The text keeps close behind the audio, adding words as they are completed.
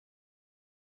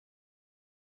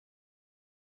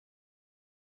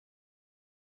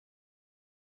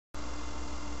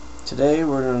Today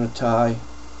we're going to tie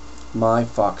my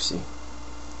Foxie.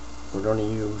 We're going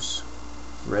to use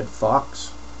red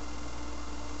fox,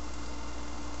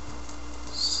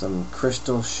 some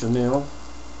crystal chenille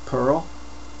pearl,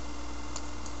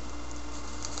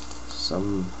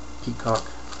 some peacock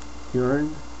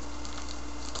urine,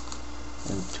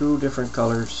 and 2 different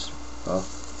colors of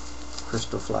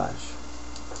crystal flash,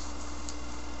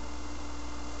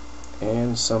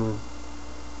 and some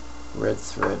red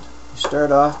thread. You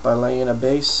start off by laying a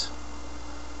base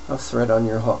of thread on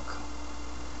your hook.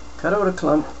 Cut out a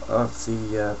clump of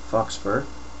the fox fur,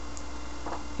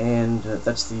 and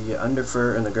that's the under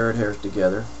fur and the guard hairs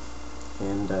together,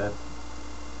 and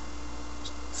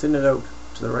thin it out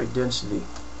to the right density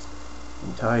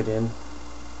and tie it in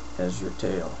as your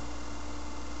tail,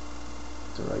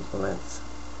 the right length.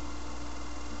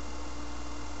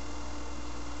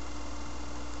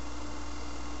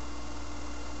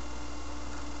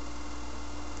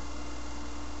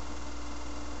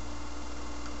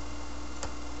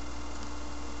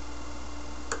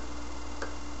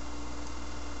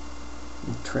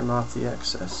 And trim off the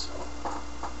excess.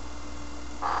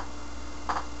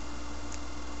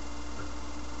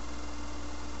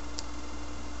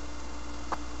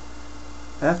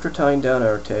 After tying down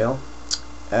our tail,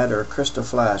 add our crystal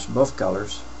flash, both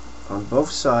colors, on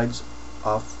both sides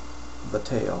of the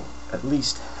tail, at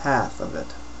least half of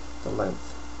it, the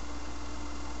length.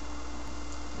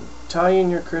 Tie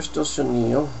in your crystal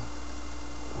chenille,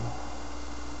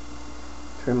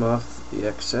 trim off the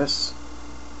excess,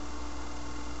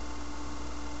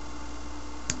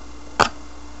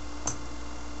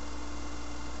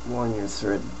 wind your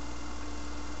thread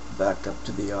back up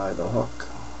to the eye of the hook.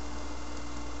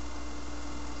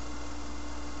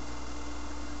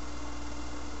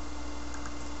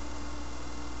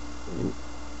 And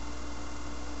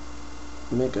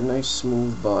make a nice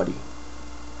smooth body.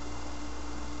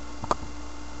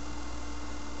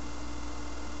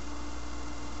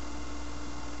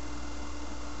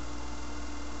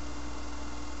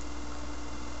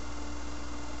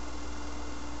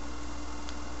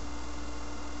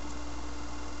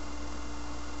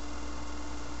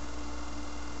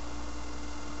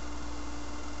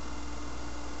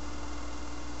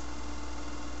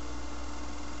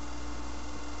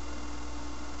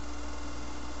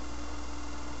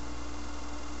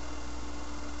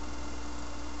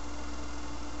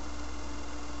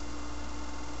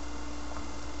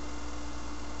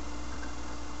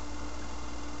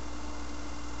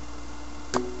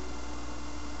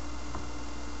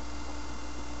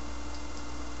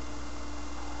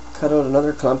 Cut out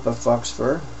another clump of fox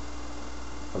fur,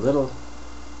 a little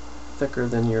thicker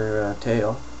than your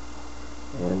tail,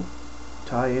 and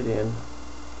tie it in.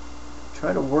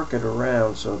 Try to work it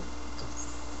around so the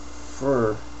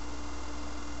fur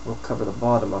will cover the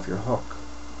bottom of your hook.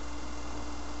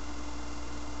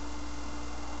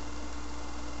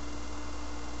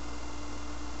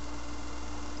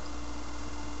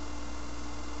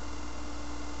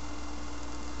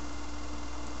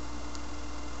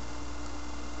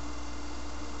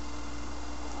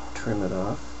 Trim it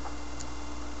off.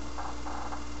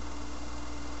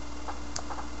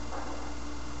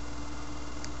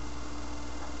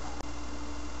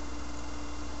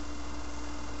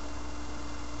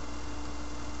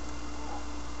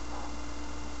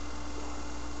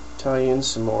 Tie in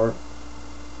some more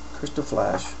crystal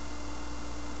flash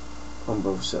on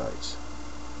both sides.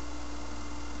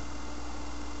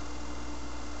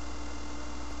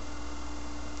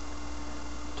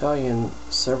 Tie in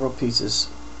several pieces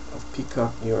of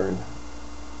peacock urine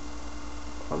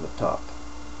on the top.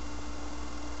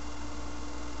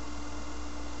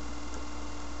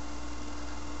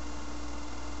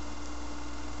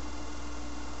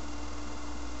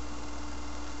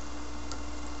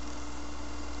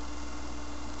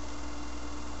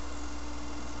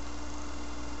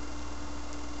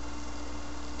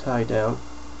 Tie down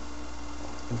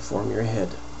and form your head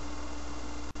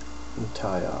and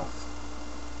tie off.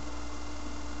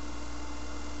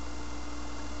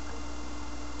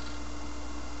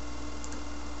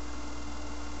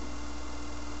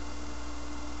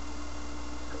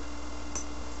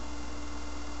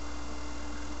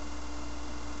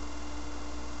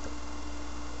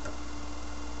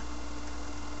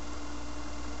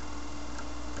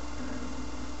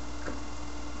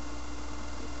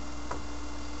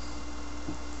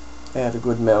 Add a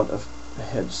good amount of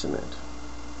head cement.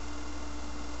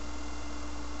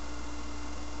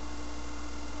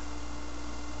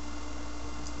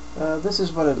 This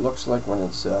is what it looks like when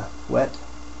it's wet.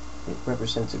 It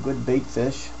represents a good bait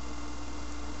fish.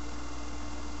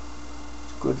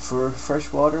 It's good for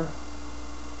fresh water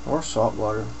or salt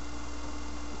water.